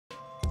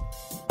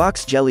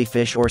box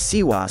jellyfish or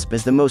sea wasp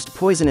is the most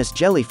poisonous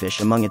jellyfish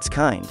among its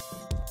kind.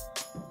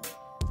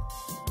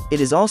 It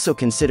is also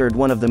considered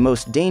one of the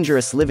most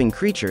dangerous living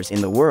creatures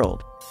in the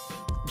world.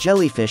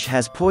 Jellyfish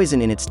has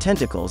poison in its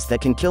tentacles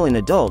that can kill an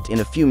adult in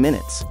a few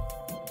minutes.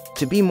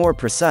 To be more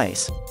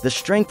precise, the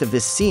strength of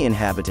this sea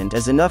inhabitant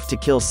is enough to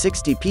kill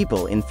 60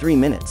 people in 3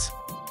 minutes.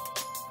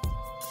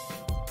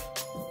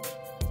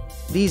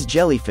 These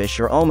jellyfish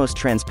are almost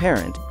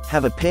transparent,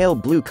 have a pale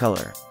blue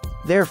color.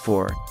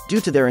 Therefore, due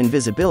to their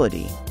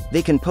invisibility,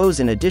 they can pose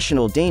an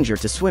additional danger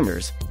to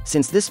swimmers,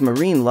 since this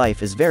marine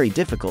life is very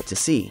difficult to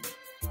see.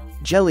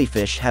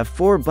 Jellyfish have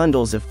 4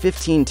 bundles of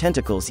 15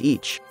 tentacles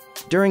each.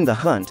 During the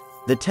hunt,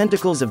 the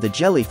tentacles of the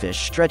jellyfish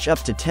stretch up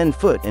to 10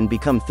 foot and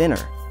become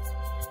thinner.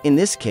 In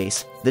this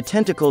case, the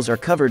tentacles are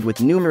covered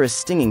with numerous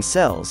stinging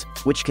cells,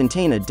 which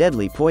contain a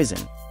deadly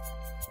poison.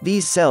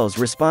 These cells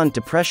respond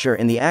to pressure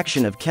and the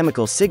action of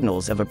chemical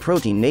signals of a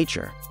protein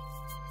nature.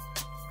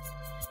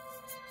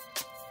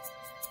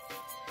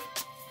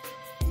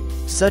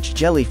 Such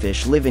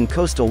jellyfish live in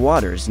coastal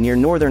waters near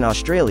northern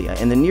Australia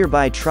and the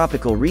nearby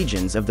tropical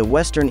regions of the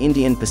western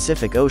Indian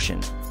Pacific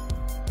Ocean.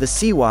 The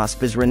sea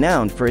wasp is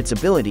renowned for its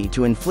ability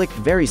to inflict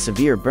very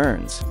severe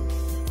burns.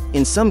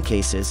 In some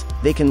cases,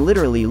 they can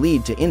literally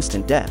lead to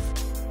instant death.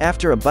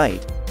 After a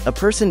bite, a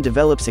person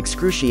develops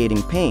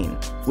excruciating pain,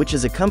 which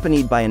is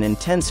accompanied by an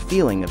intense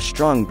feeling of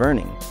strong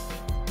burning.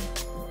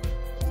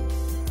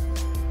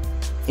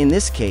 In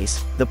this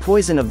case, the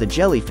poison of the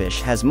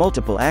jellyfish has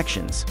multiple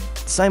actions.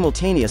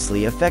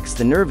 Simultaneously affects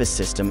the nervous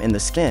system and the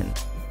skin.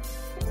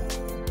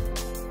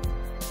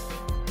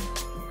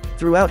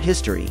 Throughout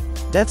history,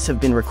 deaths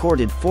have been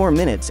recorded 4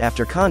 minutes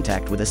after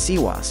contact with a sea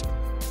wasp.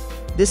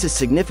 This is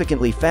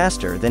significantly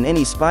faster than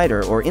any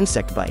spider or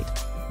insect bite.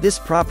 This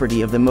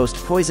property of the most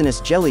poisonous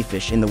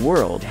jellyfish in the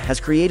world has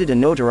created a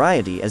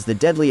notoriety as the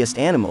deadliest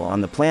animal on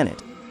the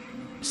planet.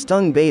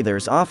 Stung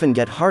bathers often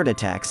get heart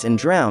attacks and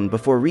drown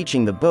before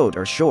reaching the boat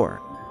or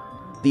shore.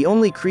 The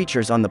only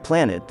creatures on the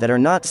planet that are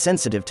not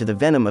sensitive to the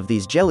venom of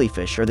these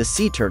jellyfish are the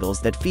sea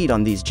turtles that feed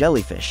on these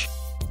jellyfish.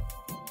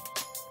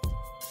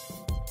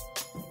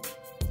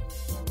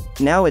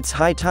 Now it's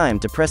high time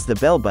to press the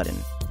bell button.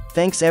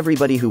 Thanks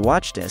everybody who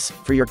watched us,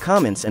 for your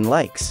comments and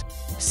likes.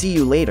 See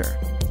you later.